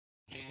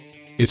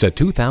It's a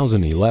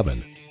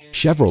 2011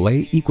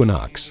 Chevrolet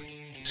Equinox.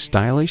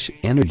 Stylish,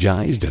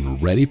 energized,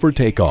 and ready for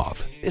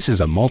takeoff, this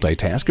is a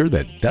multitasker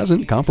that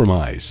doesn't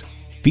compromise.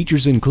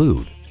 Features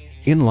include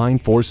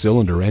inline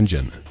 4-cylinder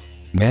engine,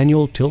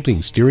 manual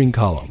tilting steering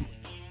column,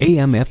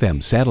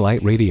 AM/FM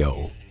satellite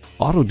radio,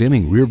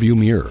 auto-dimming rearview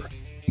mirror,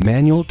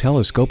 manual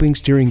telescoping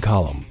steering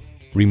column,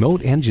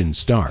 remote engine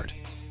start,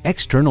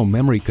 external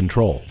memory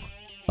control,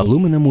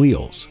 aluminum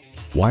wheels,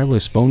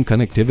 wireless phone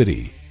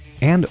connectivity,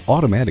 and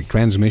automatic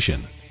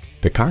transmission.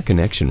 The Car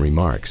Connection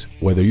remarks,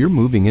 whether you're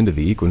moving into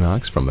the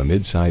Equinox from a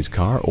mid-size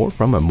car or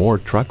from a more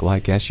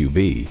truck-like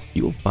SUV,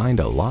 you'll find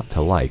a lot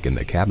to like in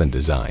the cabin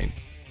design.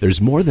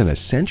 There's more than a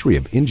century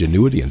of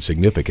ingenuity and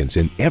significance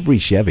in every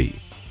Chevy.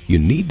 You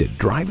need to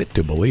drive it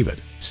to believe it.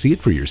 See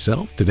it for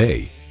yourself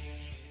today.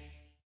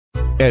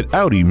 At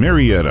Audi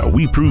Marietta,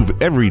 we prove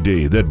every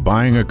day that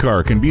buying a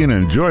car can be an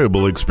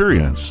enjoyable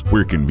experience.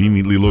 We're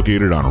conveniently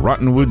located on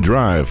Rottenwood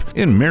Drive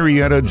in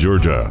Marietta,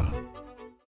 Georgia.